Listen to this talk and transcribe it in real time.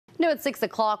New at 6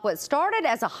 o'clock, what started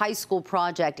as a high school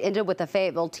project ended with a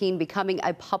Fayetteville teen becoming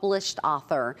a published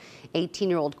author.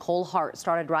 18-year-old Cole Hart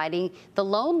started writing The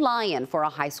Lone Lion for a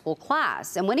high school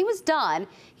class. And when he was done,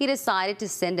 he decided to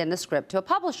send in the script to a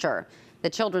publisher. The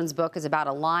children's book is about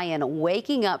a lion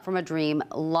waking up from a dream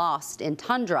lost in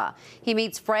tundra. He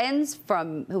meets friends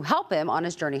who help him on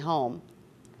his journey home.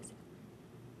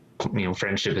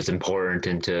 Friendship is important,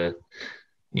 and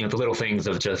the little things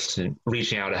of just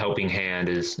reaching out a helping hand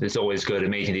is always good at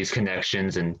making these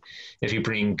connections. And if you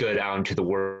bring good out into the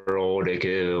world,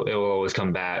 it will always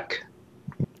come back.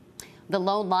 The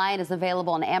Lone Lion is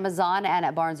available on Amazon and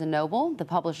at Barnes & Noble. The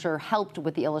publisher helped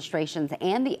with the illustrations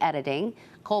and the editing.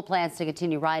 Cole plans to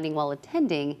continue writing while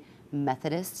attending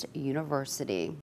Methodist University.